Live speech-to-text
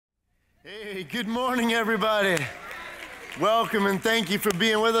Hey, good morning, everybody. Welcome and thank you for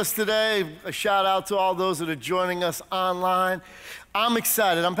being with us today. A shout out to all those that are joining us online. I'm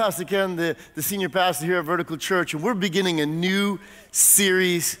excited. I'm Pastor Ken, the senior pastor here at Vertical Church, and we're beginning a new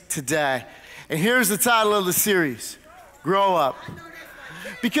series today. And here's the title of the series, Grow Up.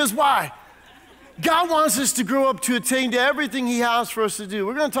 Because why? God wants us to grow up to attain to everything He has for us to do.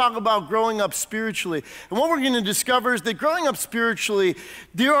 We're going to talk about growing up spiritually. And what we're going to discover is that growing up spiritually,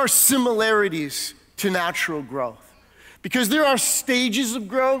 there are similarities to natural growth. Because there are stages of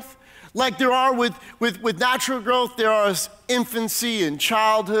growth. Like there are with natural growth, there are infancy and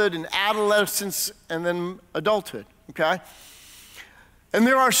childhood and adolescence and then adulthood, okay? And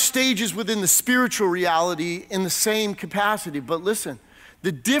there are stages within the spiritual reality in the same capacity. But listen,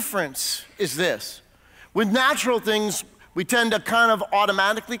 the difference is this. With natural things, we tend to kind of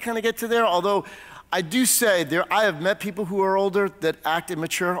automatically get to there, although I do say I have met people who are older that act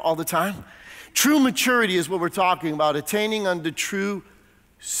immature all the time. True maturity is what we're talking about, attaining unto true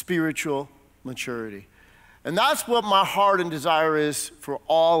spiritual maturity. And that's what my heart and desire is for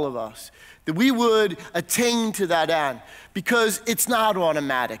all of us, that we would attain to that end, because it's not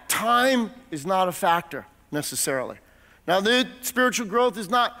automatic. Time is not a factor necessarily. Now, the spiritual growth is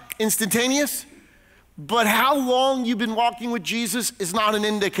not instantaneous, but how long you've been walking with Jesus is not an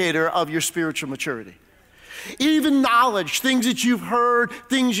indicator of your spiritual maturity. Even knowledge, things that you've heard,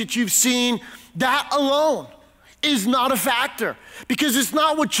 things that you've seen, that alone is not a factor, because it's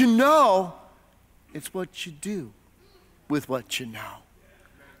not what you know, it's what you do with what you know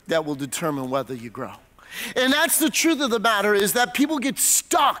that will determine whether you grow. And that's the truth of the matter, is that people get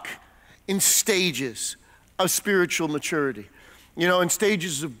stuck in stages of spiritual maturity, in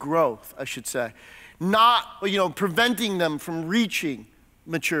stages of growth, I should say, not, preventing them from reaching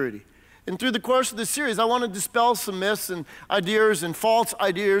maturity. And through the course of this series, I want to dispel some myths and ideas and false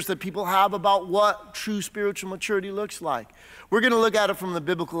ideas that people have about what true spiritual maturity looks like. We're going to look at it from the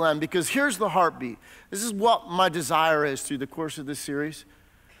biblical end, because here's the heartbeat. This is what my desire is through the course of this series,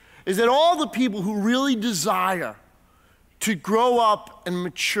 is that all the people who really desire to grow up and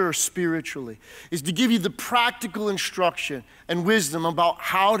mature spiritually is to give you the practical instruction and wisdom about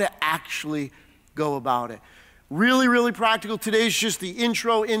how to actually go about it. Really, really practical. Today's just the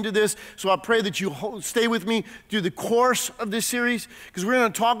intro into this, so I pray that you stay with me through the course of this series, because we're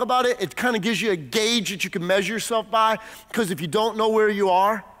going to talk about it. It kind of gives you a gauge that you can measure yourself by, because if you don't know where you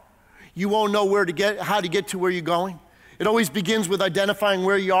are, you won't know how to get to where you're going. It always begins with identifying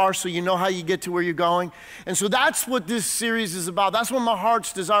where you are so you know how you get to where you're going. And so that's what this series is about. That's what my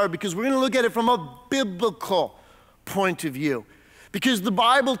heart's desire, because we're going to look at it from a biblical point of view. Because the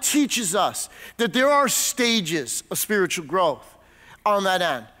Bible teaches us that there are stages of spiritual growth on that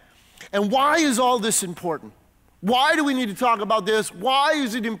end. And why is all this important? Why do we need to talk about this? Why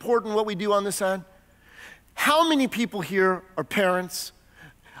is it important what we do on this end? How many people here are parents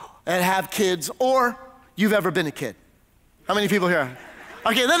and have kids, or you've ever been a kid? How many people here?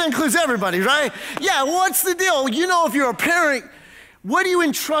 Okay, that includes everybody, right? Yeah, what's the deal? If you're a parent, what do you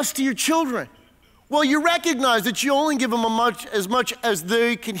entrust to your children? Well, you recognize that you only give them as much as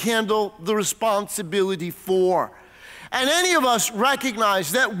they can handle the responsibility for. And any of us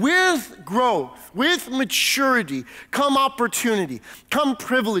recognize that with growth, with maturity, come opportunity, come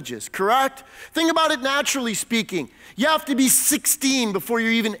privileges, correct? Think about it naturally speaking. You have to be 16 before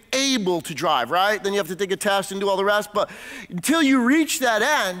you're even able to drive, right? Then you have to take a test and do all the rest. But until you reach that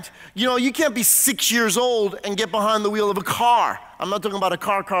end, you can't be 6 years old and get behind the wheel of a car. I'm not talking about a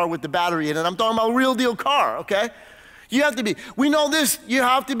car with the battery in it. I'm talking about a real deal car, okay? You have to be. We know this. You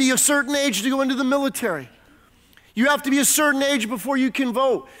have to be a certain age to go into the military. You have to be a certain age before you can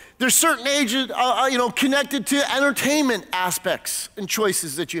vote. There's certain ages, connected to entertainment aspects and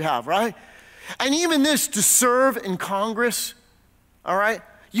choices that you have, right? And even this, to serve in Congress, all right,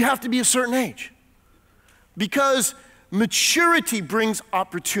 you have to be a certain age. Because maturity brings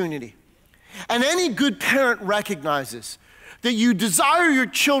opportunity. And any good parent recognizes that you desire your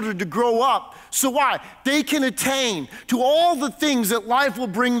children to grow up, so why? They can attain to all the things that life will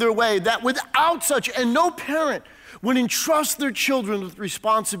bring their way, that without such, and no parent would entrust their children with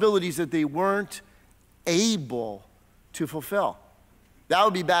responsibilities that they weren't able to fulfill. That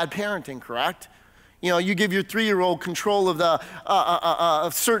would be bad parenting, correct? You give your 3-year-old control of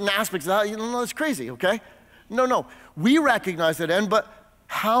of certain aspects of that, that's crazy, okay? No, we recognize that end, but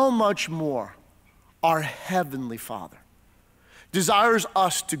how much more our Heavenly Father desires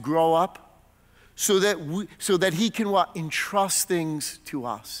us to grow up so that He can entrust things to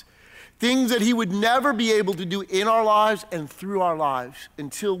us. Things that He would never be able to do in our lives and through our lives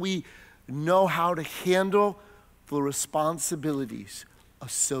until we know how to handle the responsibilities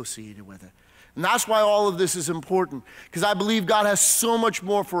associated with it. And that's why all of this is important, because I believe God has so much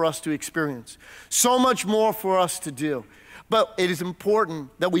more for us to experience, so much more for us to do. But it is important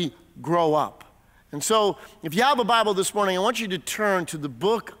that we grow up. And so if you have a Bible this morning, I want you to turn to the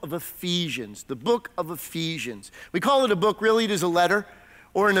book of Ephesians, the book of Ephesians. We call it a book, really it is a letter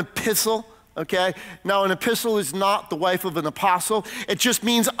or an epistle, okay? Now an epistle is not the wife of an apostle. It just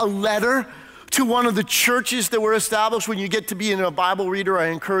means a letter to one of the churches that were established. When you get to be a Bible reader, I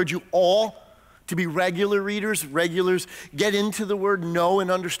encourage you all to be regular readers. Regulars get into the word, know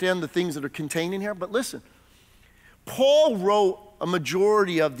and understand the things that are contained in here. But listen, Paul wrote a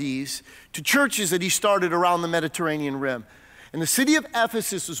majority of these to churches that he started around the Mediterranean rim. And the city of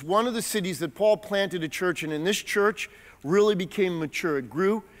Ephesus was one of the cities that Paul planted a church in, and this church really became mature. It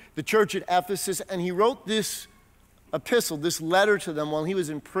grew, the church at Ephesus, and he wrote this epistle, this letter to them while he was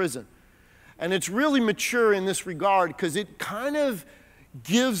in prison. And it's really mature in this regard because it kind of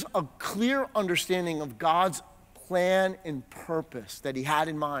gives a clear understanding of God's plan and purpose that he had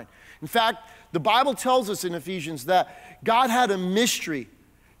in mind. In fact, the Bible tells us in Ephesians that God had a mystery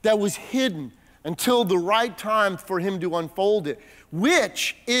that was hidden until the right time for him to unfold it,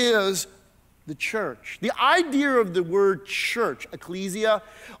 which is the church. The idea of the word church, ecclesia,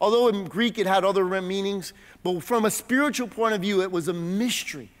 although in Greek it had other meanings, but from a spiritual point of view, it was a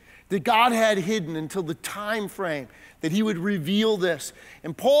mystery that God had hidden until the time frame that he would reveal this.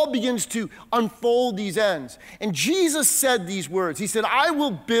 And Paul begins to unfold these ends. And Jesus said these words. He said, I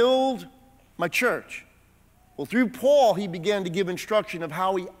will build my church. Well, through Paul, he began to give instruction of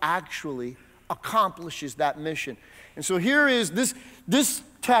how he actually accomplishes that mission. And so here is this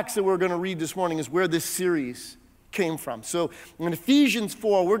text that we're going to read this morning is where this series came from. So in Ephesians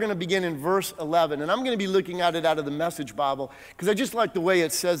 4, we're going to begin in verse 11. And I'm going to be looking at it out of the Message Bible because I just like the way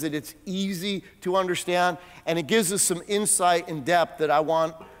it says it. It's easy to understand, and it gives us some insight and depth that I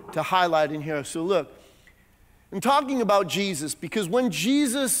want to highlight in here. So look, I'm talking about Jesus because when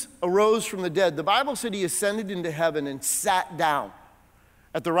Jesus arose from the dead, the Bible said he ascended into heaven and sat down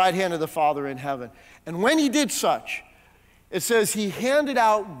at the right hand of the Father in heaven. And when he did such, it says he handed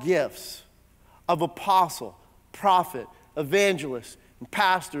out gifts of apostle, prophet, evangelist, and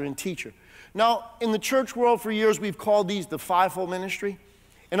pastor, and teacher. Now, in the church world for years, we've called these the fivefold ministry.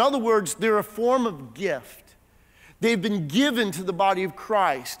 In other words, they're a form of gift. They've been given to the body of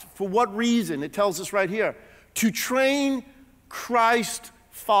Christ. For what reason? It tells us right here. To train Christ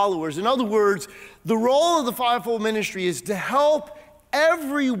followers. In other words, the role of the fivefold ministry is to help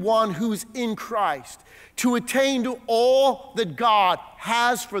everyone who's in Christ to attain to all that God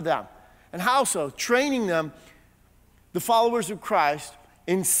has for them. And how so? Training them, the followers of Christ,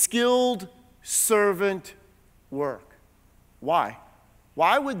 in skilled servant work. Why?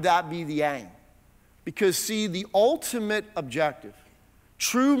 Why would that be the aim? Because, see, the ultimate objective,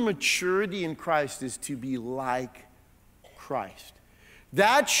 true maturity in Christ, is to be like Christ.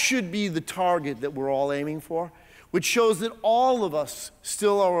 That should be the target that we're all aiming for, which shows that all of us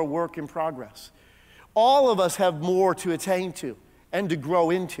still are a work in progress. All of us have more to attain to and to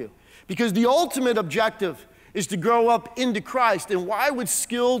grow into. Because the ultimate objective is to grow up into Christ. And why would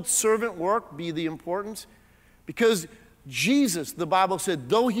skilled servant work be the importance? Because Jesus, the Bible said,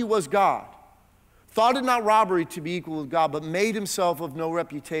 though he was God, thought it not robbery to be equal with God, but made himself of no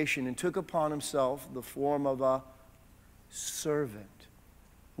reputation and took upon himself the form of a servant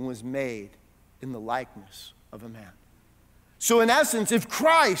and was made in the likeness of a man. So in essence, if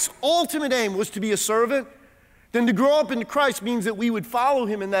Christ's ultimate aim was to be a servant, then to grow up into Christ means that we would follow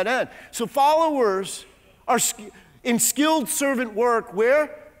him in that end. So followers are in skilled servant work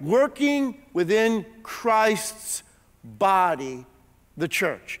where? Working within Christ's body, the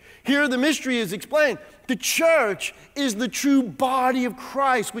church. Here the mystery is explained. The church is the true body of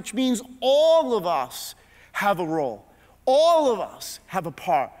Christ, which means all of us have a role. All of us have a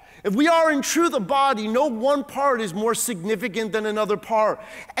part. If we are in truth a body, no one part is more significant than another part.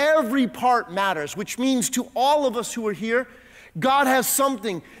 Every part matters, which means to all of us who are here, God has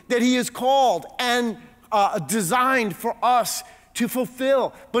something that he has called and designed for us to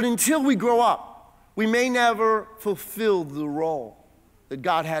fulfill. But until we grow up, we may never fulfill the role that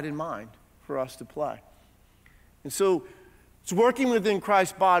God had in mind for us to play. And so it's working within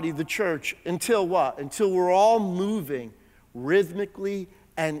Christ's body, the church, until what? Until we're all moving rhythmically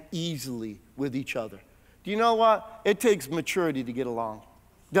and easily with each other. Do you know what? It takes maturity to get along,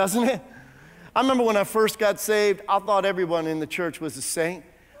 doesn't it? I remember when I first got saved, I thought everyone in the church was a saint.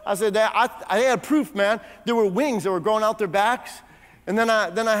 I said that I had proof, man. There were wings that were growing out their backs, and then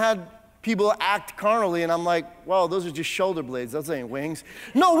I had people act carnally, and I'm like, well, those are just shoulder blades. Those ain't wings.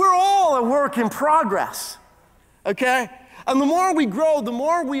 No, we're all a work in progress, okay? And the more we grow, the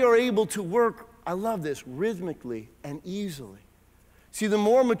more we are able to work, I love this, rhythmically and easily. See, the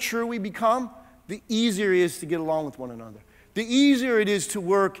more mature we become, the easier it is to get along with one another. The easier it is to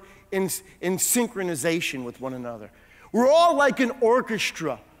work in synchronization with one another. We're all like an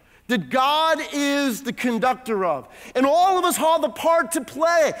orchestra that God is the conductor of. And all of us have a part to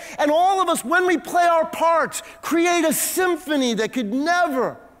play. And all of us, when we play our parts, create a symphony that could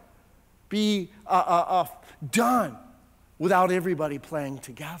never be done without everybody playing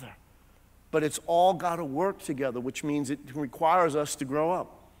together. But it's all got to work together, which means it requires us to grow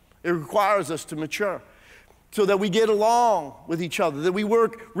up. It requires us to mature so that we get along with each other, that we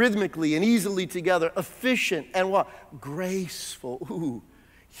work rhythmically and easily together, efficient and what? Graceful. Ooh,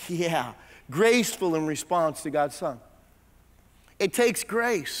 yeah, graceful in response to God's Son. It takes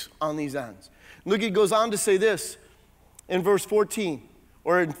grace on these ends. Look, it goes on to say this in verse 14,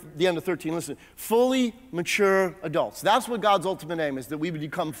 or in the end of 13, listen, fully mature adults. That's what God's ultimate aim is, that we would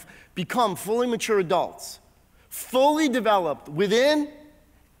become fully mature adults, fully developed within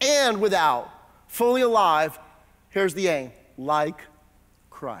and without, fully alive. Here's the aim, like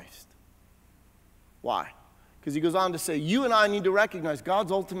Christ. Why? Because he goes on to say, you and I need to recognize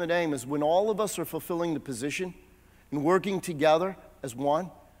God's ultimate aim is when all of us are fulfilling the position and working together as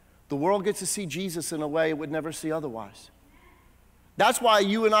one, the world gets to see Jesus in a way it would never see otherwise. That's why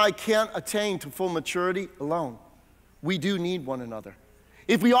you and I can't attain to full maturity alone. We do need one another.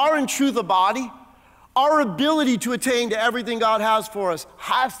 If we are in truth a body, our ability to attain to everything God has for us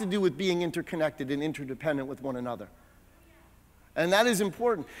has to do with being interconnected and interdependent with one another. And that is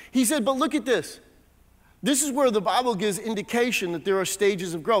important. He said, but look at this. This is where the Bible gives indication that there are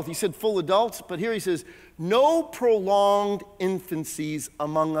stages of growth. He said full adults, but here he says, no prolonged infancies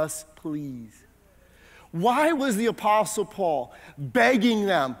among us, please. Why was the Apostle Paul begging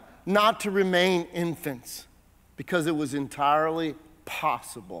them not to remain infants? Because it was entirely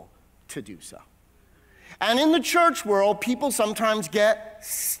possible to do so. And in the church world, people sometimes get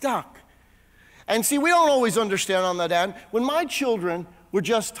stuck. And see, we don't always understand on that end. When my children were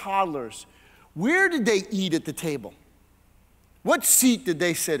just toddlers, where did they eat at the table? What seat did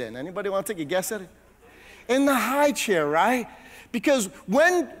they sit in? Anybody want to take a guess at it? In the high chair, right? Because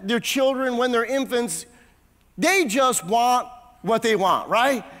when they're children, when they're infants, they just want what they want,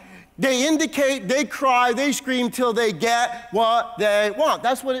 right? They indicate, they cry, they scream till they get what they want.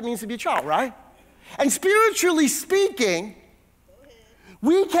 That's what it means to be a child, right? And spiritually speaking,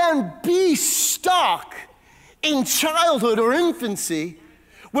 we can be stuck in childhood or infancy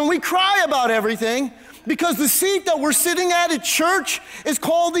when we cry about everything because the seat that we're sitting at church is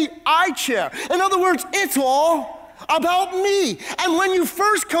called the I chair. In other words, it's all about me. And when you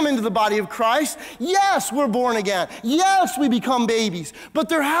first come into the body of Christ, yes, we're born again. Yes, we become babies. But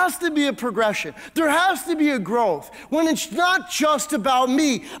there has to be a progression. There has to be a growth when it's not just about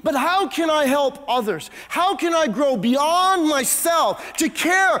me, but how can I help others? How can I grow beyond myself to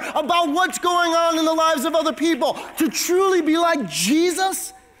care about what's going on in the lives of other people, to truly be like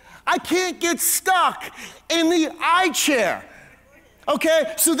Jesus? I can't get stuck in the I chair.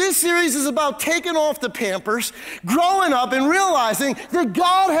 Okay, so this series is about taking off the Pampers, growing up and realizing that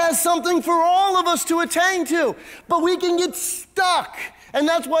God has something for all of us to attain to, but we can get stuck. And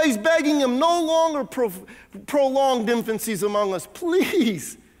that's why he's begging them, no longer prolonged infancies among us,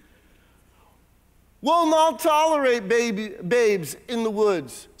 please. We'll not tolerate babes in the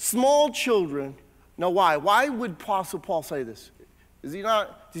woods, small children. Now why? Why would Apostle Paul say this? Does he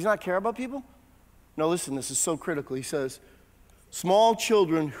not care about people? No, listen, this is so critical. He says, small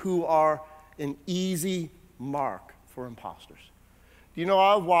children who are an easy mark for imposters. You know,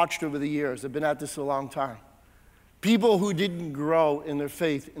 I've watched over the years, I've been at this a long time, people who didn't grow in their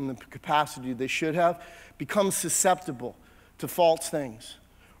faith in the capacity they should have become susceptible to false things,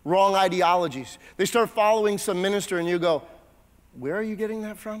 wrong ideologies. They start following some minister and you go, where are you getting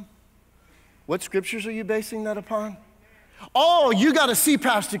that from? What scriptures are you basing that upon? Oh, you got to see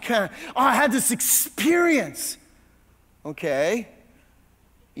Pastor Ken. Oh, I had this experience. Okay,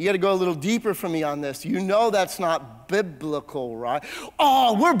 you got to go a little deeper for me on this. You know that's not biblical, right?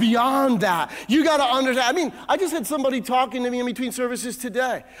 Oh, we're beyond that. You got to understand. I mean, I just had somebody talking to me in between services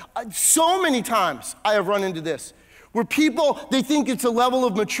today. So many times I have run into this, where people, they think it's a level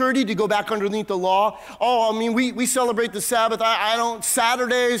of maturity to go back underneath the law. Oh, I mean, we celebrate the Sabbath. I don't,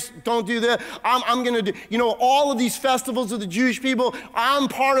 Saturdays, don't do that. I'm going to do, you know, all of these festivals of the Jewish people, I'm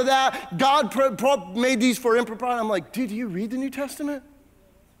part of that. God made these for impropriety. I'm like, dude, do you read the New Testament?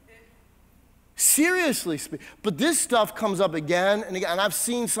 Seriously. But this stuff comes up again and again, and I've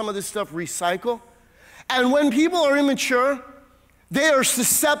seen some of this stuff recycle. And when people are immature, They are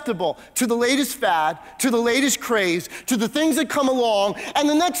susceptible to the latest fad, to the latest craze, to the things that come along, and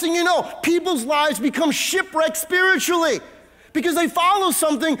the next thing you know, people's lives become shipwrecked spiritually because they follow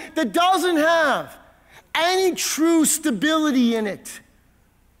something that doesn't have any true stability in it.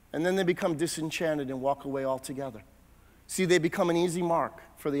 And then they become disenchanted and walk away altogether. See, they become an easy mark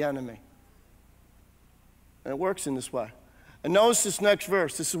for the enemy. And it works in this way. And notice this next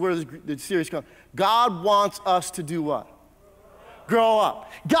verse. This is where the series comes. God wants us to do what? Grow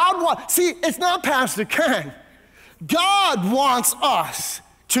up. See, it's not Pastor Ken. God wants us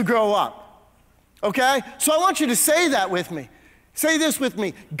to grow up. Okay? So I want you to say that with me. Say this with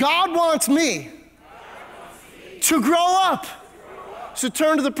me. God wants me to grow up. So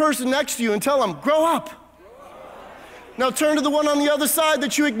turn to the person next to you and tell them, grow up. Now turn to the one on the other side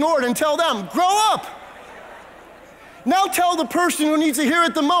that you ignored and tell them, grow up. Now tell the person who needs to hear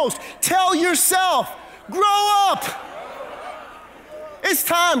it the most, tell yourself, grow up. It's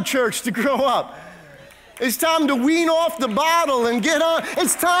time, church, to grow up. It's time to wean off the bottle and get on.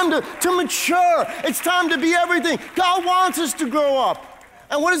 It's time to mature. It's time to be everything. God wants us to grow up.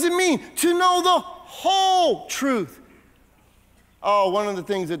 And what does it mean? To know the whole truth. Oh, one of the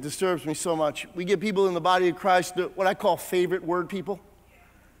things that disturbs me so much, we get people in the body of Christ, what I call favorite word people.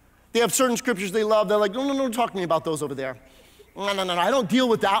 They have certain scriptures they love. They're like, no, talk to me about those over there. No, I don't deal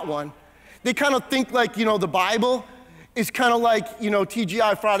with that one. They kind of think like, the Bible is kind of like,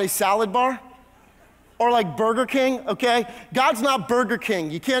 TGI Friday salad bar or like Burger King, okay? God's not Burger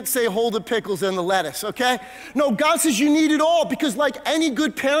King. You can't say hold the pickles and the lettuce, okay? No, God says you need it all because like any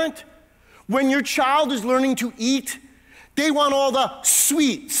good parent, when your child is learning to eat, they want all the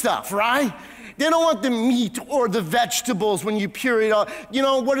sweet stuff, right? They don't want the meat or the vegetables when you puree it all.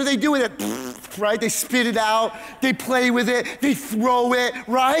 What do they do with it? Right? They spit it out. They play with it. They throw it,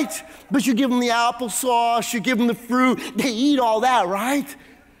 right? But you give them the applesauce. You give them the fruit. They eat all that, right?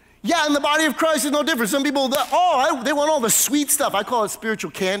 Yeah, and the body of Christ is no different. Some people, they want all the sweet stuff. I call it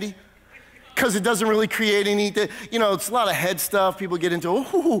spiritual candy because it doesn't really create any, it's a lot of head stuff. People get into,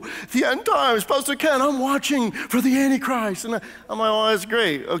 the end times, Pastor Ken, I'm watching for the Antichrist. And I'm like, oh, that's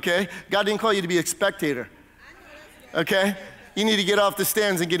great, okay? God didn't call you to be a spectator, okay? You need to get off the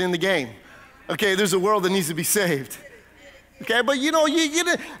stands and get in the game, okay? There's a world that needs to be saved, okay? But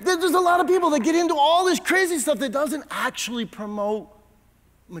there's a lot of people that get into all this crazy stuff that doesn't actually promote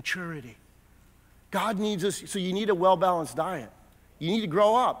maturity. God needs us, so you need a well-balanced diet. You need to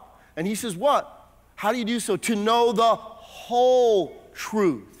grow up. And he says, what? How do you do so? To know the whole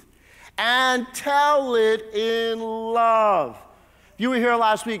truth and tell it in love. If you were here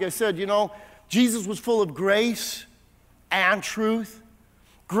last week, I said, Jesus was full of grace and truth.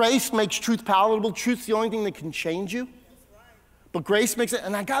 Grace makes truth palatable. Truth's the only thing that can change you. But grace makes it,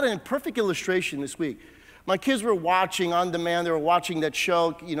 and I got a perfect illustration this week. My kids were watching on demand. They were watching that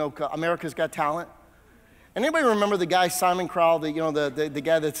show, America's Got Talent. And anybody remember the guy, Simon Cowell, the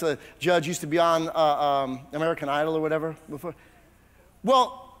guy that's a judge, used to be on American Idol or whatever before?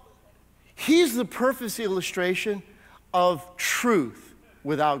 Well, he's the perfect illustration of truth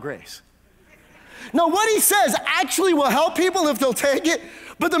without grace. Now, what he says actually will help people if they'll take it,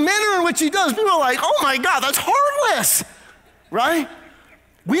 but the manner in which he does, people are like, oh my God, that's heartless, right?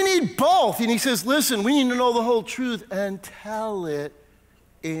 We need both. And he says, listen, we need to know the whole truth and tell it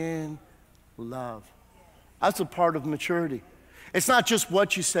in love. That's a part of maturity. It's not just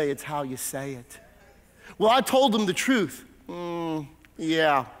what you say, it's how you say it. Well, I told them the truth.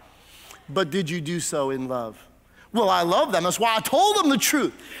 Yeah, but did you do so in love? Well, I love them. That's why I told them the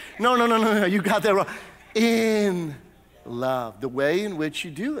truth. No, you got that wrong. In love, the way in which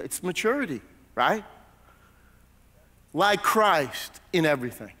you do it, it's maturity, right? Like Christ in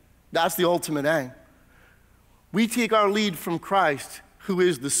everything. That's the ultimate aim. We take our lead from Christ, who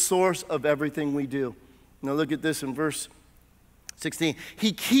is the source of everything we do. Now look at this in verse 16.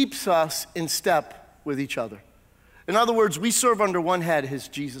 He keeps us in step with each other. In other words, we serve under one head, his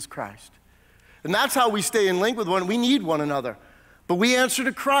Jesus Christ. And that's how we stay in link with one. We need one another. But we answer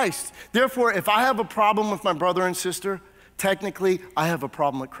to Christ. Therefore, if I have a problem with my brother and sister, technically, I have a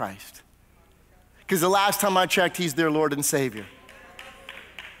problem with Christ. Because the last time I checked, he's their Lord and Savior.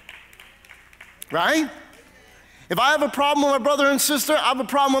 Right? If I have a problem with my brother and sister, I have a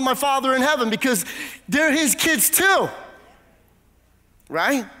problem with my Father in heaven because they're his kids too.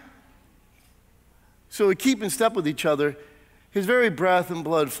 Right? So we keep in step with each other. His very breath and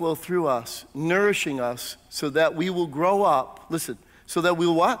blood flow through us, nourishing us so that we will grow up. Listen, so that we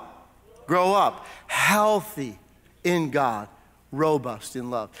will what? Grow up. Healthy in God, robust in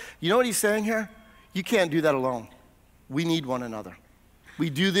love. You know what he's saying here? You can't do that alone. We need one another. We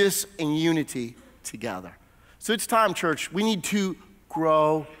do this in unity together. So it's time, church. We need to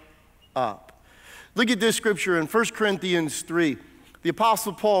grow up. Look at this scripture in 1 Corinthians 3. The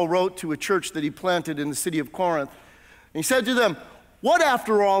Apostle Paul wrote to a church that he planted in the city of Corinth. And he said to them, what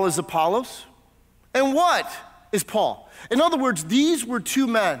after all is Apollos? And what is Paul? In other words, these were two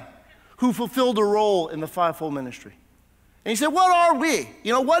men who fulfilled a role in the fivefold ministry. And he said, what are we?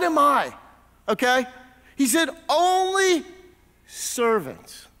 What am I? Okay? He said, only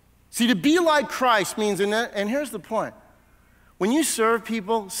servants. See, to be like Christ means, and here's the point. When you serve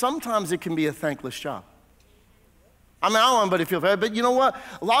people, sometimes it can be a thankless job. I don't want anybody to feel bad, but you know what?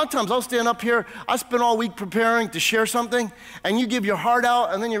 A lot of times I'll stand up here, I spend all week preparing to share something, and you give your heart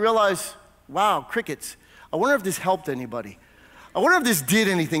out, and then you realize, wow, crickets. I wonder if this helped anybody. I wonder if this did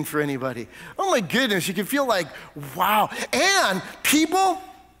anything for anybody. Oh my goodness, you can feel like, wow. And people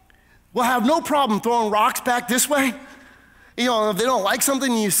will have no problem throwing rocks back this way. If they don't like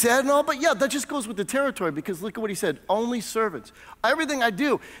something you said and all, but yeah, that just goes with the territory because look at what he said, only servants. Everything I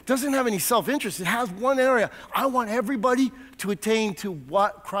do doesn't have any self-interest. It has one area. I want everybody to attain to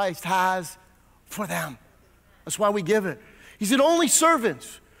what Christ has for them. That's why we give it. He said, only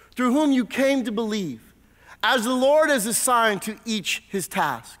servants through whom you came to believe, as the Lord has assigned to each his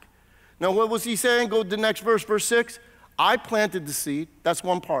task. Now, what was he saying? Go to the next verse, verse 6. I planted the seed. That's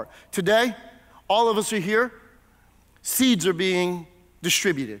one part. Today, all of us are here. Seeds are being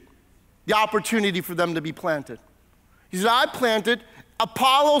distributed. The opportunity for them to be planted. He said, I planted,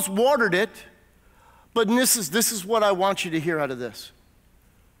 Apollos watered it, but this is what I want you to hear out of this.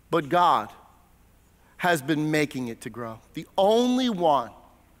 But God has been making it to grow. The only one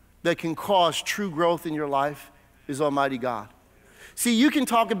that can cause true growth in your life is Almighty God. See, you can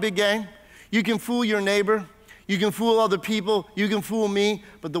talk a big game. You can fool your neighbor. You can fool other people. You can fool me.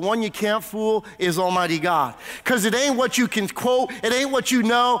 But the one you can't fool is Almighty God. Because it ain't what you can quote. It ain't what you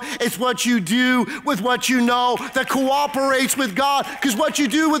know. It's what you do with what you know that cooperates with God. Because what you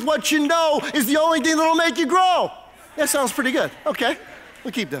do with what you know is the only thing that'll make you grow. That sounds pretty good. Okay,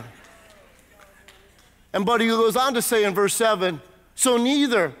 we'll keep that. And but he goes on to say in verse 7, so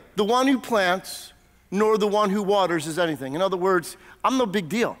neither the one who plants nor the one who waters is anything. In other words, I'm no big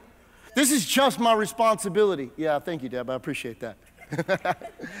deal. This is just my responsibility. Yeah, thank you, Deb. I appreciate that.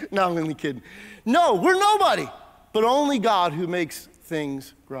 No, I'm only kidding. No, we're nobody, but only God who makes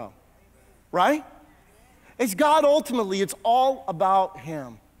things grow. Right? It's God ultimately. It's all about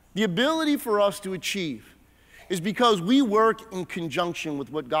him. The ability for us to achieve is because we work in conjunction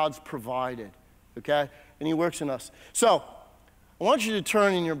with what God's provided, okay? And he works in us. So, I want you to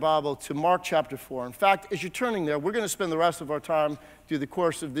turn in your Bible to Mark chapter 4. In fact, as you're turning there, we're going to spend the rest of our time through the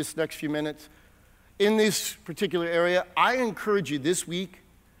course of this next few minutes in this particular area. I encourage you this week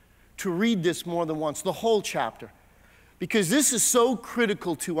to read this more than once, the whole chapter, because this is so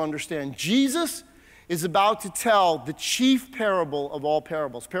critical to understand. Jesus is about to tell the chief parable of all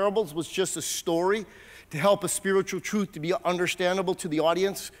parables. Parables was just a story to help a spiritual truth to be understandable to the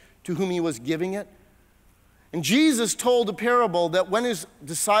audience to whom he was giving it. And Jesus told a parable that when his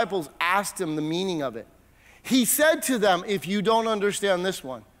disciples asked him the meaning of it, he said to them, if you don't understand this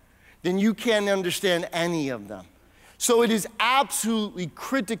one, then you can't understand any of them. So it is absolutely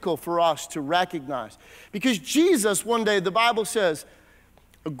critical for us to recognize. Because Jesus, one day, the Bible says,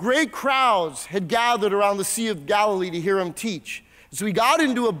 great crowds had gathered around the Sea of Galilee to hear him teach. So he got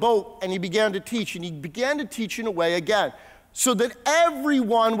into a boat and he began to teach. And he began to teach in a way, again, so that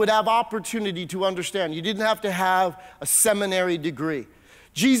everyone would have opportunity to understand. You didn't have to have a seminary degree.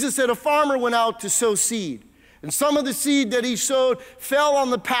 Jesus said a farmer went out to sow seed. And some of the seed that he sowed fell on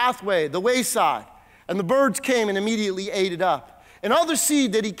the pathway, the wayside. And the birds came and immediately ate it up. And other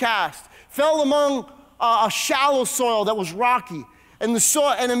seed that he cast fell among a shallow soil that was rocky. And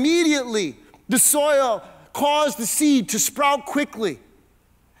immediately the soil caused the seed to sprout quickly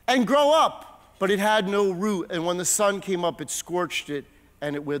and grow up. But it had no root, and when the sun came up, it scorched it,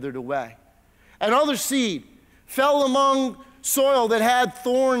 and it withered away. And other seed fell among soil that had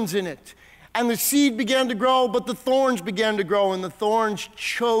thorns in it, and the seed began to grow, but the thorns began to grow, and the thorns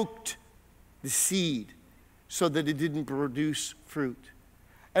choked the seed so that it didn't produce fruit.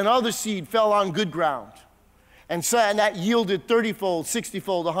 And other seed fell on good ground, and that yielded 30-fold,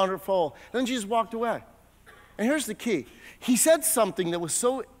 60-fold, 100-fold. Then Jesus walked away. And here's the key. He said something that was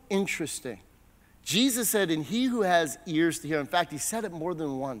so interesting. Jesus said, and he who has ears to hear, in fact, he said it more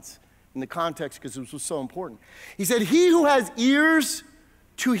than once in the context because it was so important. He said, he who has ears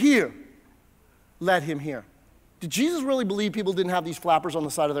to hear, let him hear. Did Jesus really believe people didn't have these flappers on the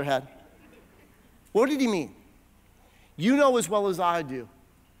side of their head? What did he mean? You know as well as I do,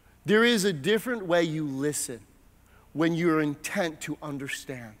 there is a different way you listen when you're intent to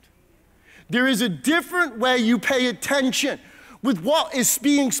understand. There is a different way you pay attention with what is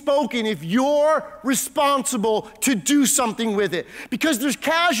being spoken if you're responsible to do something with it. Because there's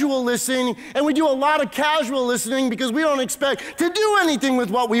casual listening, and we do a lot of casual listening because we don't expect to do anything with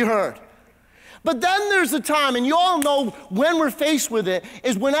what we heard. But then there's the time, and you all know when we're faced with it,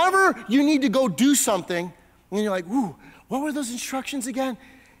 is whenever you need to go do something, and you're like, ooh, what were those instructions again?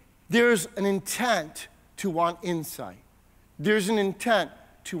 There's an intent to want insight. There's an intent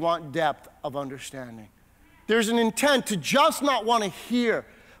to want depth of understanding. There's an intent to just not want to hear,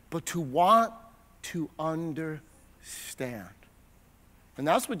 but to want to understand. And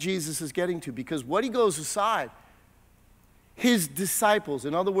that's what Jesus is getting to, because what he goes aside, his disciples,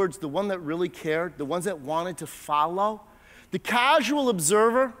 in other words, the one that really cared, the ones that wanted to follow, the casual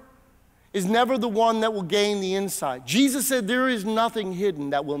observer is never the one that will gain the insight. Jesus said there is nothing hidden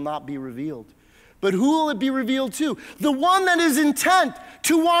that will not be revealed. But who will it be revealed to? The one that is intent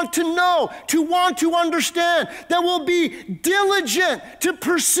to want to know, to want to understand, that will be diligent to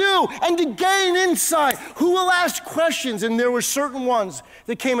pursue and to gain insight, who will ask questions. And there were certain ones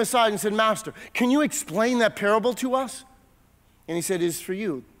that came aside and said, Master, can you explain that parable to us? And he said, it is for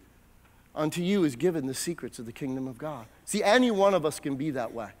you. Unto you is given the secrets of the kingdom of God. See, any one of us can be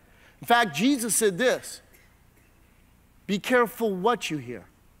that way. In fact, Jesus said this, be careful what you hear.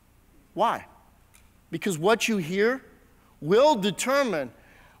 Why? Because what you hear will determine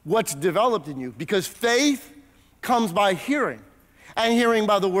what's developed in you. Because faith comes by hearing, and hearing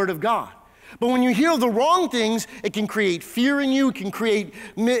by the word of God. But when you hear the wrong things, it can create fear in you, it can create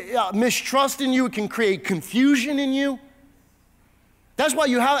mistrust in you, it can create confusion in you. That's why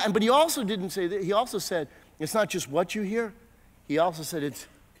you have, but he also didn't say that, he also said, it's not just what you hear, he also said it's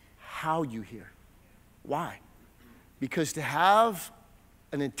how you hear. Why? Because to have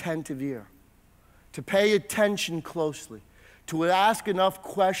an attentive ear, to pay attention closely, to ask enough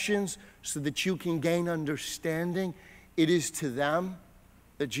questions so that you can gain understanding, it is to them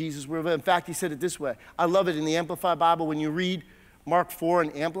that Jesus will reveal. In fact, he said it this way. I love it in the Amplified Bible. When you read Mark 4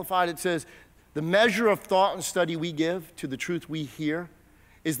 and Amplified, it says, the measure of thought and study we give to the truth we hear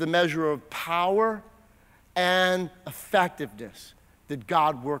is the measure of power and effectiveness that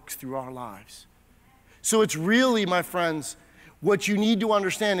God works through our lives. So it's really, my friends, what you need to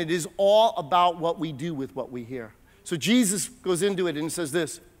understand, it is all about what we do with what we hear. So Jesus goes into it and says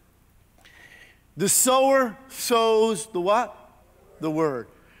this, the sower sows the what? The word.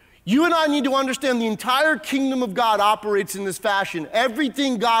 You and I need to understand the entire kingdom of God operates in this fashion.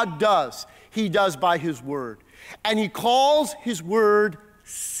 Everything God does, he does by his word. And he calls his word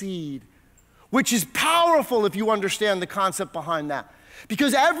seed, which is powerful if you understand the concept behind that.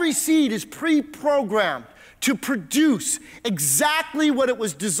 Because every seed is pre-programmed to produce exactly what it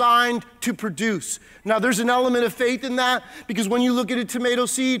was designed to produce. Now, there's an element of faith in that, because when you look at a tomato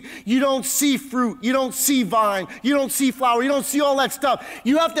seed, you don't see fruit, you don't see vine, you don't see flower, you don't see all that stuff.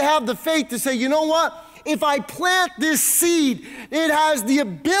 You have to have the faith to say, you know what? If I plant this seed, it has the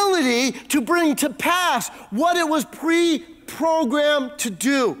ability to bring to pass what it was pre-programmed to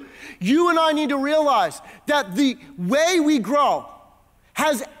do. You and I need to realize that the way we grow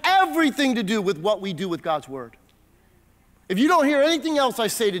has everything to do with what we do with God's word. If you don't hear anything else I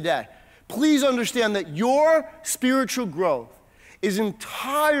say today, please understand that your spiritual growth is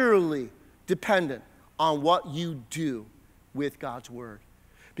entirely dependent on what you do with God's word.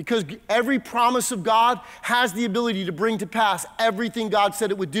 Because every promise of God has the ability to bring to pass everything God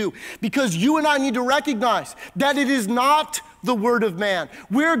said it would do. Because you and I need to recognize that it is not the word of man.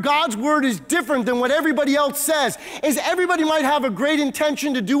 Where God's word is different than what everybody else says is everybody might have a great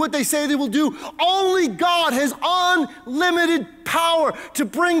intention to do what they say they will do. Only God has unlimited power to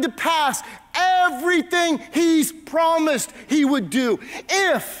bring to pass everything he's promised he would do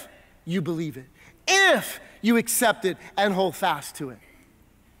if you believe it, if you accept it and hold fast to it.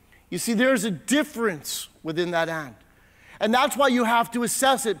 You see, there's a difference within that end. And that's why you have to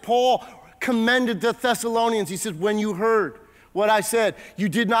assess it. Paul commended the Thessalonians. He said, when you heard what I said, you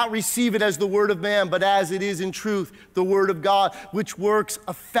did not receive it as the word of man, but as it is in truth, the word of God, which works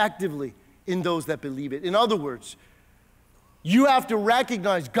effectively in those that believe it. In other words, you have to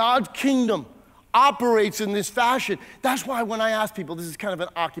recognize God's kingdom operates in this fashion. That's why when I ask people, this is kind of an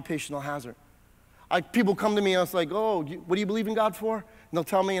occupational hazard. People come to me and it's like, oh, what do you believe in God for? And they'll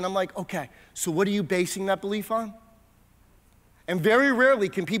tell me, and I'm like, okay, so what are you basing that belief on? And very rarely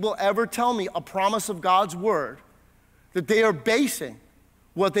can people ever tell me a promise of God's word that they are basing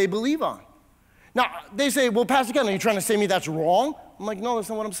what they believe on. Now, they say, well, Pastor Ken, are you trying to say me that's wrong? I'm like, no, that's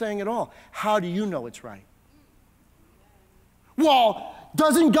not what I'm saying at all. How do you know it's right? Well,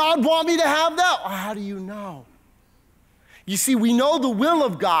 doesn't God want me to have that? How do you know? You see, we know the will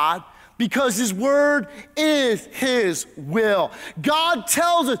of God Because his word is his will. God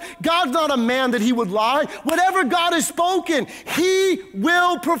tells us, God's not a man that he would lie. Whatever God has spoken, he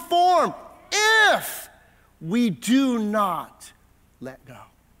will perform if we do not let go.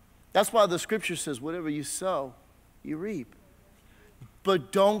 That's why the scripture says, whatever you sow, you reap.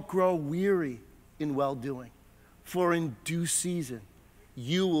 But don't grow weary in well-doing, for in due season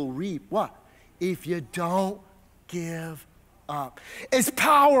you will reap what? If you don't give up. It's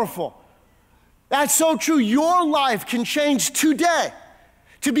powerful. That's so true. Your life can change today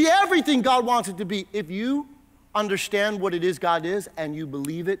to be everything God wants it to be if you understand what it is God is and you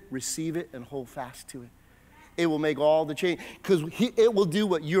believe it, receive it, and hold fast to it. It will make all the change because it will do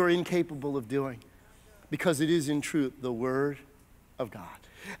what you're incapable of doing because it is in truth the word of God.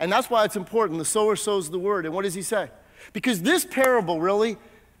 And that's why it's important. The sower sows the word. And what does he say? Because this parable really,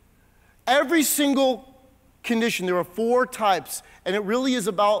 every single condition, there are 4 types, and it really is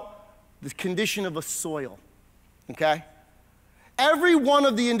about the condition of a soil, okay? Every one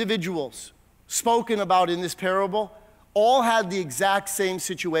of the individuals spoken about in this parable all had the exact same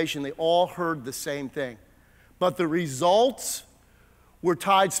situation. They all heard the same thing. But the results were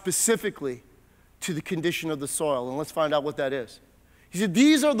tied specifically to the condition of the soil. And let's find out what that is. He said,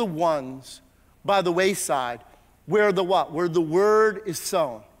 these are the ones by the wayside where the what? Where the word is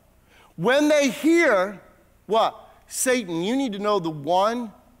sown. When they hear what? Satan, you need to know the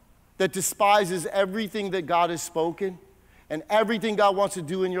one that despises everything that God has spoken and everything God wants to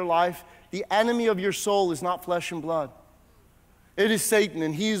do in your life. The enemy of your soul is not flesh and blood. It is Satan,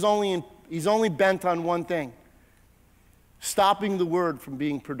 and he's only bent on one thing: stopping the word from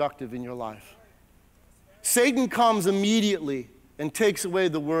being productive in your life. Satan comes immediately and takes away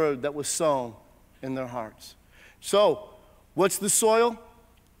the word that was sown in their hearts. So, what's the soil?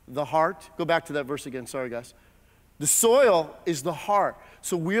 The heart. Go back to that verse again. Sorry, guys. The soil is the heart.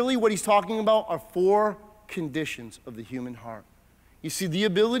 So really what he's talking about are 4 conditions of the human heart. You see, the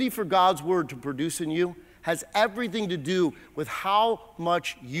ability for God's word to produce in you has everything to do with how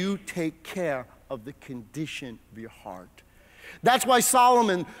much you take care of the condition of your heart. That's why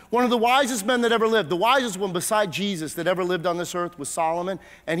Solomon, one of the wisest men that ever lived, the wisest one beside Jesus that ever lived on this earth was Solomon,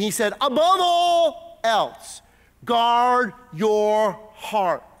 and he said, above all else, guard your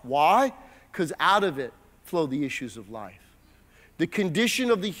heart. Why? Because out of it flow the issues of life. The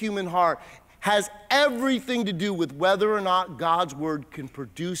condition of the human heart has everything to do with whether or not God's word can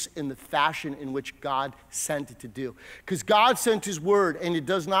produce in the fashion in which God sent it to do. Because God sent his word and it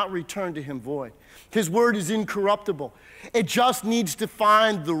does not return to him void. His word is incorruptible. It just needs to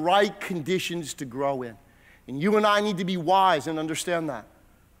find the right conditions to grow in. And you and I need to be wise and understand that.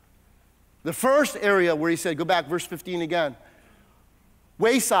 The first area where he said, go back, verse 15 again.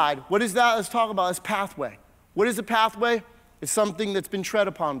 Wayside, what is that? Let's talk about. It's pathway. What is a pathway? It's something that's been tread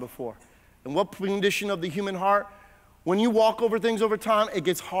upon before. And what condition of the human heart? When you walk over things over time, it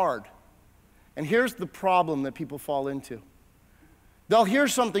gets hard. And here's the problem that people fall into. They'll hear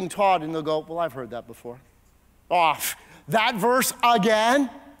something taught and they'll go, well, I've heard that before. Oh, that verse again?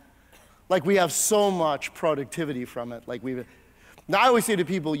 Like we have so much productivity from it. Now I always say to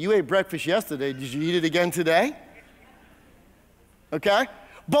people, you ate breakfast yesterday, did you eat it again today? Okay?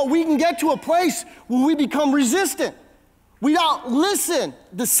 But we can get to a place where we become resistant. We don't listen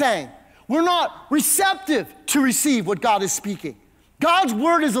the same. We're not receptive to receive what God is speaking. God's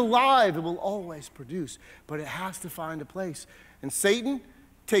word is alive. It will always produce, but it has to find a place. And Satan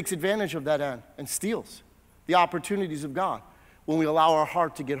takes advantage of that end and steals the opportunities of God when we allow our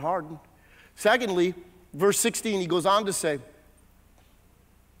heart to get hardened. Secondly, verse 16, he goes on to say,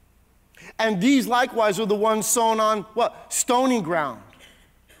 and these likewise are the ones sown on what? Stony ground,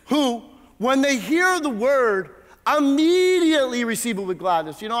 who, when they hear the word, immediately receive it with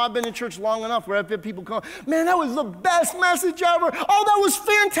gladness. You know, I've been in church long enough where I've had people come, man, that was the best message ever. Oh, that was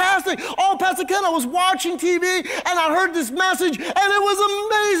fantastic. Oh, Pastor Ken, I was watching TV and I heard this message and it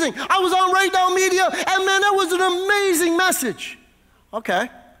was amazing. I was on Right Now Media and man, that was an amazing message. Okay,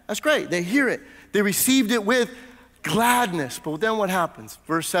 that's great. They hear it. They received it with gladness. But then what happens?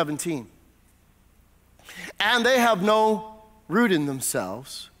 Verse 17. And they have no root in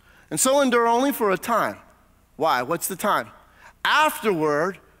themselves, and so endure only for a time. Why? What's the time?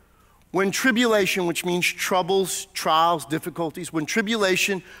 Afterward, when tribulation, which means troubles, trials, difficulties, when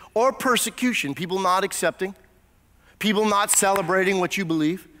tribulation or persecution, people not accepting, people not celebrating what you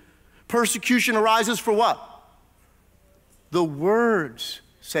believe, persecution arises for what? The word's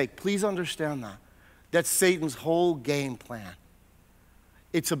sake. Please understand that. That's Satan's whole game plan.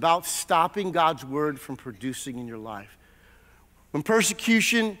 It's about stopping God's word from producing in your life. When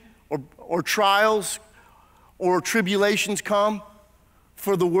persecution or trials or tribulations come,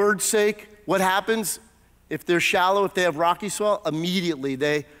 for the word's sake, what happens if they're shallow, if they have rocky soil? Immediately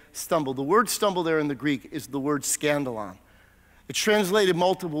they stumble. The word stumble there in the Greek is the word scandalon. It's translated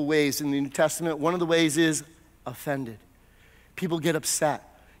multiple ways in the New Testament. One of the ways is offended. People get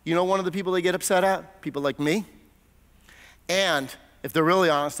upset. You know one of the people they get upset at? People like me. And if they're really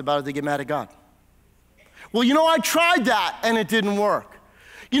honest about it, they get mad at God. Well, you know, I tried that and it didn't work.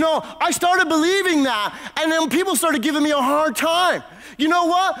 You know, I started believing that, and then people started giving me a hard time. You know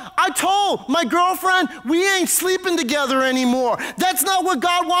what? I told my girlfriend, we ain't sleeping together anymore. That's not what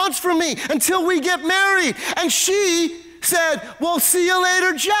God wants from me until we get married. And she said, well, see you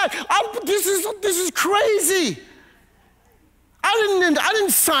later, Jack. This is crazy. I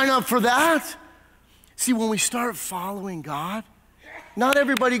didn't sign up for that. See, when we start following God, not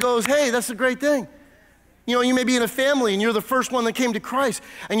everybody goes, hey, that's a great thing. You know, you may be in a family and you're the first one that came to Christ,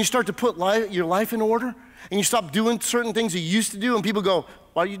 and you start to put your life in order, and you stop doing certain things you used to do, and people go,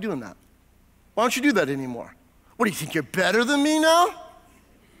 why are you doing that? Why don't you do that anymore? What, do you think you're better than me now?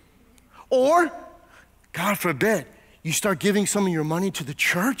 Or, God forbid, you start giving some of your money to the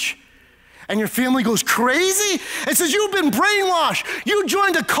church, and your family goes crazy and says, you've been brainwashed. You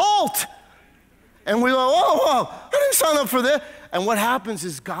joined a cult. And we go, whoa, I didn't sign up for this. And what happens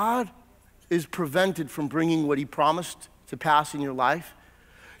is God is prevented from bringing what he promised to pass in your life,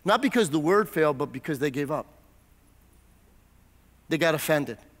 not because the word failed, but because they gave up. They got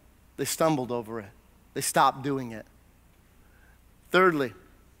offended. They stumbled over it. They stopped doing it. Thirdly,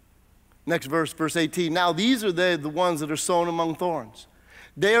 next verse, verse 18. Now these are the ones that are sown among thorns.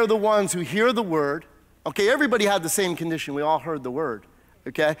 They are the ones who hear the word. Okay, everybody had the same condition. We all heard the word,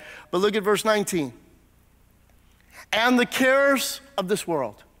 okay? But look at verse 19. And the cares of this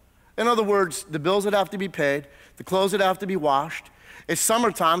world. In other words, the bills that have to be paid, the clothes that have to be washed. It's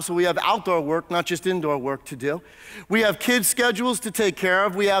summertime, so we have outdoor work, not just indoor work to do. We have kids' schedules to take care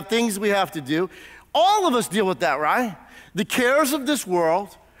of. We have things we have to do. All of us deal with that, right? The cares of this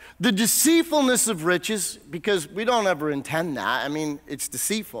world, the deceitfulness of riches, because we don't ever intend that. I mean, it's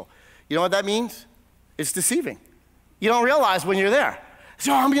deceitful. You know what that means? It's deceiving. You don't realize when you're there.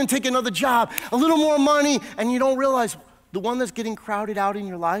 So I'm going to take another job, a little more money, and you don't realize the one that's getting crowded out in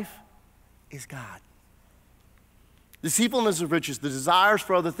your life is God. Deceitfulness of riches, the desires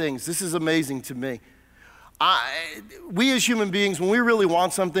for other things. This is amazing to me. We as human beings, when we really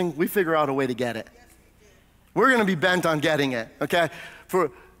want something, we figure out a way to get it. We're going to be bent on getting it, okay?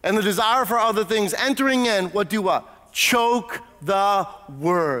 And the desire for other things entering in, what? Choke the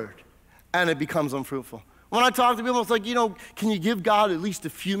word, and it becomes unfruitful. When I talk to people, it's like, you know, can you give God at least a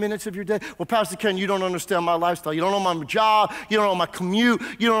few minutes of your day? Well, Pastor Ken, you don't understand my lifestyle. You don't know my job. You don't know my commute.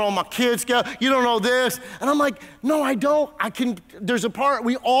 You don't know my kids. You don't know this. And I'm like, no, I don't. There's a part,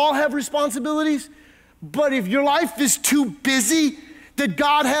 we all have responsibilities. But if your life is too busy, that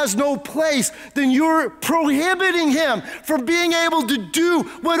God has no place, then you're prohibiting him from being able to do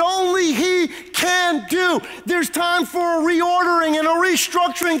what only he can do. There's time for a reordering and a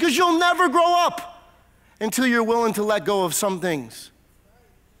restructuring, because you'll never grow up until you're willing to let go of some things.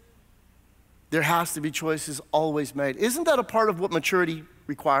 There has to be choices always made. Isn't that a part of what maturity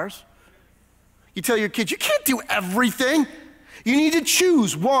requires? You tell your kids, you can't do everything. You need to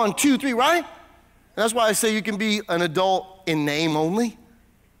choose 1, 2, 3, right? And that's why I say you can be an adult in name only.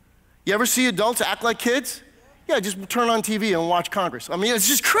 You ever see adults act like kids? Yeah, just turn on TV and watch Congress. I mean, it's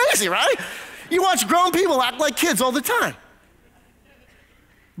just crazy, right? You watch grown people act like kids all the time.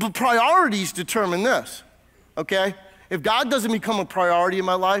 But priorities determine this. Okay? If God doesn't become a priority in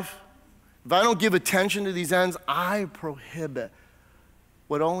my life, if I don't give attention to these ends, I prohibit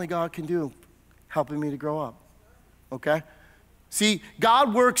what only God can do, helping me to grow up. Okay? See,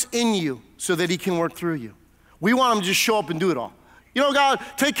 God works in you so that he can work through you. We want him to just show up and do it all. You know, God,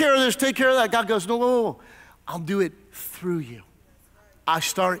 take care of this, take care of that. God goes, no, whoa, whoa. I'll do it through you. I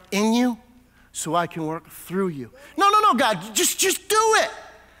start in you so I can work through you. No, God, just do it.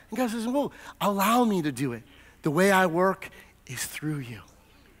 And God says, well, allow me to do it. The way I work is through you.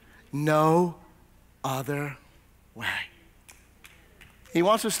 No other way. He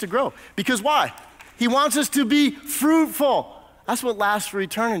wants us to grow. Because why? He wants us to be fruitful. That's what lasts for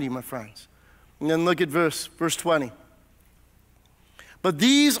eternity, my friends. And then look at verse 20. But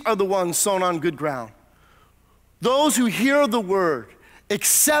these are the ones sown on good ground. Those who hear the word,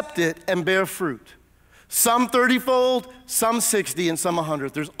 accept it, and bear fruit. Some 30-fold, some 60, and some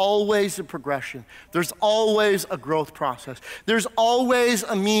 100. There's always a progression. There's always a growth process. There's always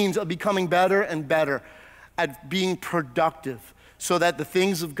a means of becoming better and better at being productive so that the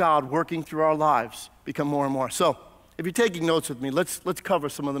things of God working through our lives become more and more. So if you're taking notes with me, let's cover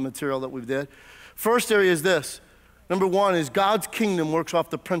some of the material that we did. First area is this. Number one is God's kingdom works off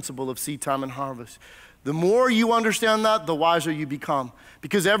the principle of seed time and harvest. The more you understand that, the wiser you become.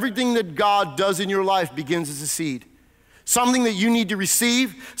 Because everything that God does in your life begins as a seed. Something that you need to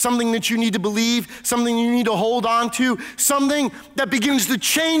receive, something that you need to believe, something you need to hold on to, something that begins to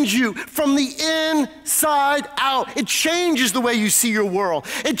change you from the inside out. It changes the way you see your world.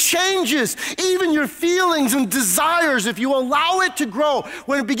 It changes even your feelings and desires if you allow it to grow.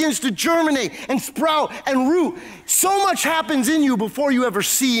 When it begins to germinate and sprout and root, so much happens in you before you ever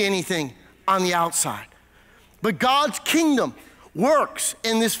see anything on the outside. But God's kingdom works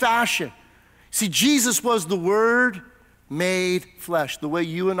in this fashion. See, Jesus was the Word made flesh. The way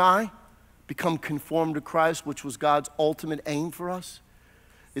you and I become conformed to Christ, which was God's ultimate aim for us,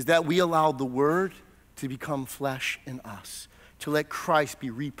 is that we allowed the Word to become flesh in us, to let Christ be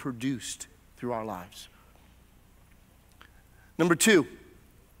reproduced through our lives. Number two,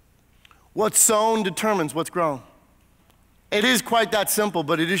 what's sown determines what's grown. It is quite that simple,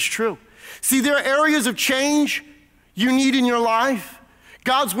 but it is true. See, there are areas of change you need in your life.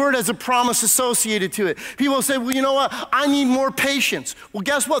 God's word has a promise associated to it. People say, well, you know what? I need more patience. Well,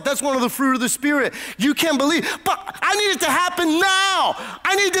 guess what? That's one of the fruit of the Spirit. You can't believe, but I need it to happen now.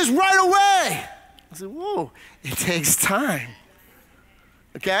 I need this right away. I said, whoa, it takes time.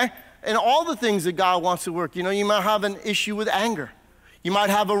 Okay? And all the things that God wants to work. You know, you might have an issue with anger. You might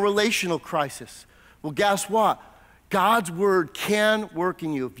have a relational crisis. Well, guess what? God's word can work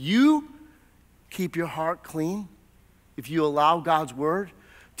in you. If you keep your heart clean, if you allow God's word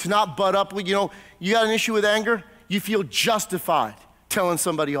to not butt up with, you know, you got an issue with anger, you feel justified telling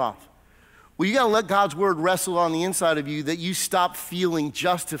somebody off. Well, you got to let God's word wrestle on the inside of you that you stop feeling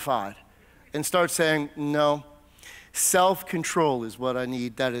justified and start saying, no, self-control is what I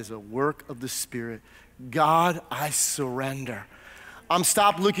need. That is a work of the Spirit. God, I surrender. I'm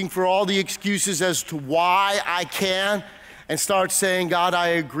stop looking for all the excuses as to why I can and start saying, God, I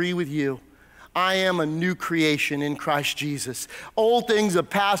agree with you. I am a new creation in Christ Jesus. Old things have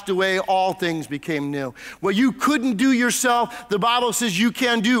passed away, all things became new. What you couldn't do yourself, the Bible says you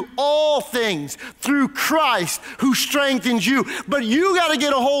can do all things through Christ who strengthens you. But you got to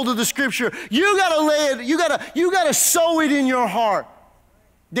get a hold of the scripture. You got to lay it, you got to sow it in your heart.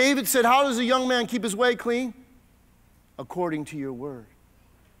 David said, how does a young man keep his way clean? According to your word.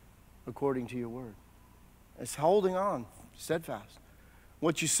 According to your word. It's holding on, steadfast.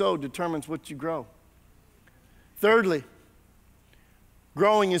 What you sow determines what you grow. Thirdly,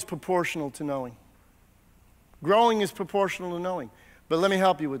 growing is proportional to knowing. Growing is proportional to knowing. But let me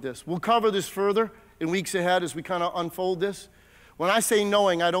help you with this. We'll cover this further in weeks ahead as we kind of unfold this. When I say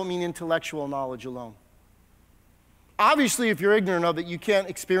knowing, I don't mean intellectual knowledge alone. Obviously, if you're ignorant of it, you can't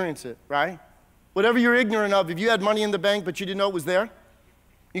experience it, right? Whatever you're ignorant of, if you had money in the bank but you didn't know it was there,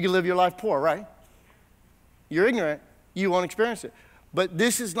 you could live your life poor, right? You're ignorant, you won't experience it. But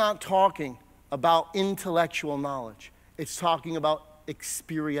this is not talking about intellectual knowledge. It's talking about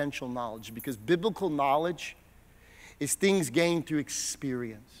experiential knowledge, because biblical knowledge is things gained through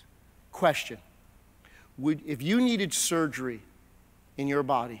experience. Question, if you needed surgery in your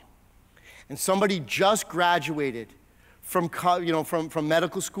body and somebody just graduated from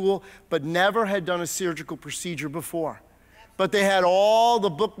medical school but never had done a surgical procedure before, but they had all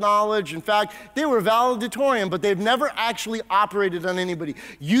the book knowledge. In fact, they were valedictorian, but they've never actually operated on anybody.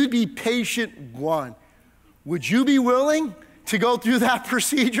 You'd be patient one. Would you be willing to go through that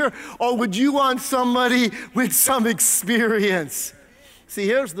procedure, or would you want somebody with some experience? See,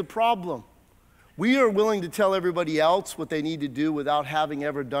 here's the problem. We are willing to tell everybody else what they need to do without having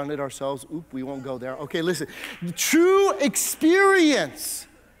ever done it ourselves. Oop, we won't go there. Okay, listen. True experience.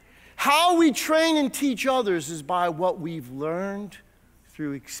 How we train and teach others is by what we've learned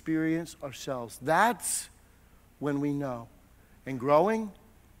through experience ourselves. That's when we know. And growing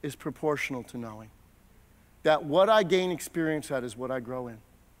is proportional to knowing. That what I gain experience at is what I grow in.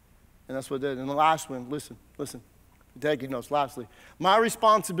 And that's what it did. And the last one, listen. Take your notes. Lastly, my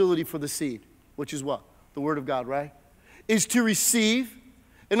responsibility for the seed, which is what? The Word of God, right? Is to receive.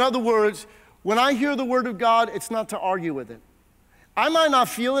 In other words, when I hear the Word of God, it's not to argue with it. I might not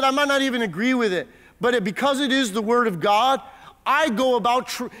feel it, I might not even agree with it, but because it is the Word of God, I go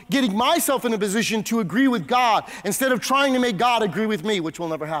about getting myself in a position to agree with God instead of trying to make God agree with me, which will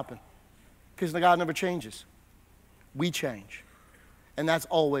never happen, because God never changes. We change, and that's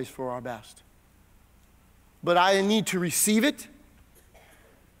always for our best. But I need to receive it.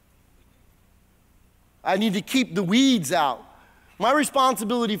 I need to keep the weeds out. My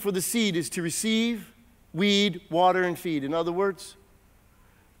responsibility for the seed is to receive, weed, water, and feed. In other words,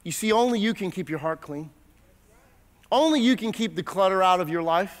 you see, only you can keep your heart clean. Only you can keep the clutter out of your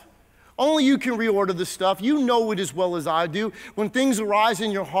life. Only you can reorder the stuff. You know it as well as I do. When things arise in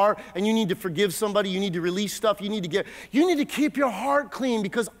your heart and you need to forgive somebody, you need to release stuff, you need to keep your heart clean,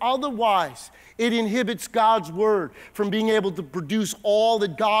 because otherwise it inhibits God's word from being able to produce all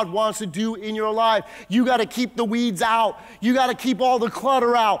that God wants to do in your life. You got to keep the weeds out. You got to keep all the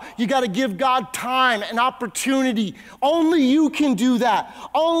clutter out. You got to give God time and opportunity. Only you can do that.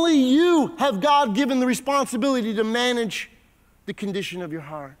 Only you have God given the responsibility to manage the condition of your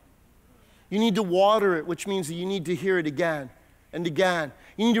heart. You need to water it, which means that you need to hear it again and again.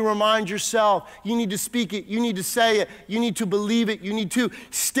 You need to remind yourself. You need to speak it. You need to say it. You need to believe it. You need to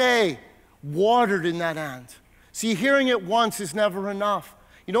stay watered in that end. See, hearing it once is never enough.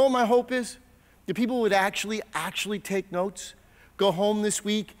 You know what my hope is? That people would actually take notes, go home this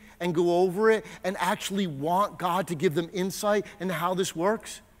week and go over it and actually want God to give them insight into how this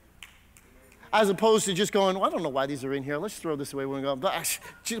works. As opposed to just going, well, I don't know why these are in here. Let's throw this away when we go.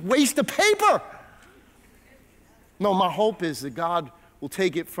 Just waste of paper. No, my hope is that God will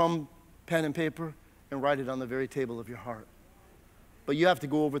take it from pen and paper and write it on the very table of your heart. But you have to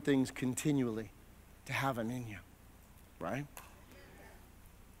go over things continually to have them in you, right?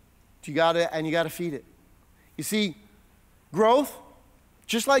 You gotta feed it. You see, growth,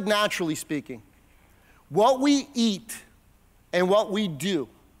 just like naturally speaking, what we eat and what we do.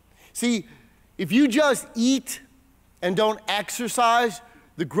 See, if you just eat and don't exercise,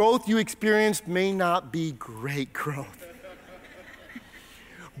 the growth you experience may not be great growth.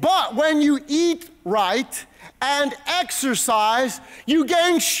 But when you eat right and exercise, you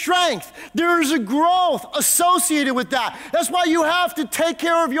gain strength. There is a growth associated with that. That's why you have to take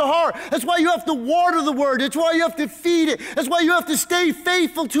care of your heart. That's why you have to water the word. That's why you have to feed it. That's why you have to stay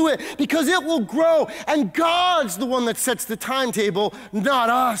faithful to it, because it will grow. And God's the one that sets the timetable, not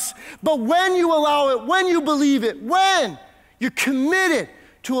us. But when you allow it, when you believe it, when you're committed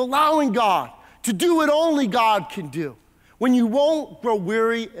to allowing God to do what only God can do, when you won't grow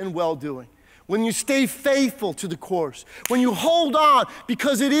weary in well-doing, when you stay faithful to the course, when you hold on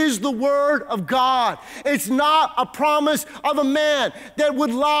because it is the word of God. It's not a promise of a man that would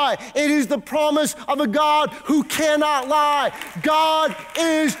lie. It is the promise of a God who cannot lie. God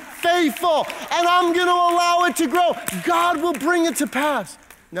is faithful, and I'm going to allow it to grow. God will bring it to pass.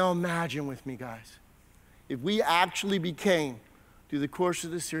 Now imagine with me, guys, if we actually became, through the course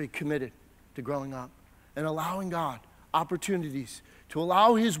of this series, committed to growing up and allowing God opportunities to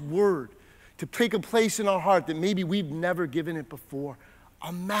allow his word to take a place in our heart that maybe we've never given it before.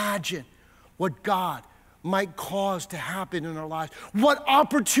 Imagine what God might cause to happen in our lives. What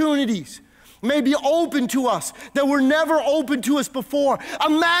opportunities may be open to us that were never open to us before.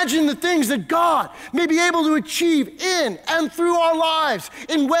 Imagine the things that God may be able to achieve in and through our lives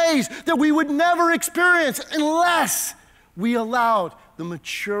in ways that we would never experience unless we allowed the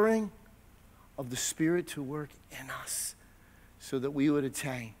maturing of the Spirit to work in us so that we would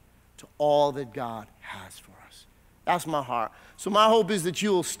attain to all that God has for us. That's my heart. So my hope is that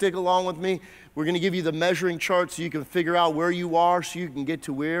you will stick along with me. We're going to give you the measuring chart so you can figure out where you are so you can get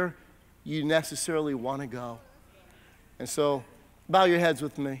to where you necessarily want to go. And so bow your heads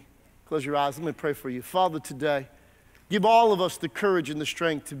with me. Close your eyes. Let me pray for you. Father, today, give all of us the courage and the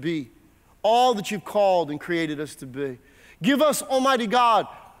strength to be all that you've called and created us to be. Give us, Almighty God,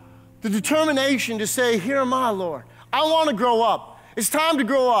 the determination to say, here am I, Lord. I want to grow up. It's time to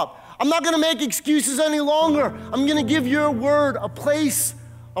grow up. I'm not going to make excuses any longer. I'm going to give your word a place,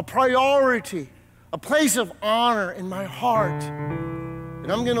 a priority, a place of honor in my heart.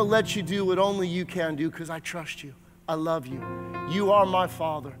 And I'm going to let you do what only you can do because I trust you. I love you. You are my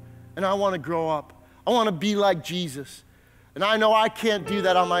Father, and I want to grow up. I want to be like Jesus. And I know I can't do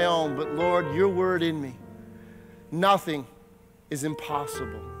that on my own, but Lord, your word in me. Nothing is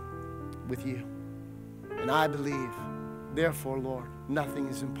impossible with you. And I believe, therefore, Lord, nothing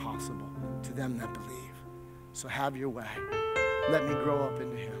is impossible to them that believe. So have your way. Let me grow up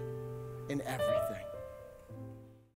into him in everything.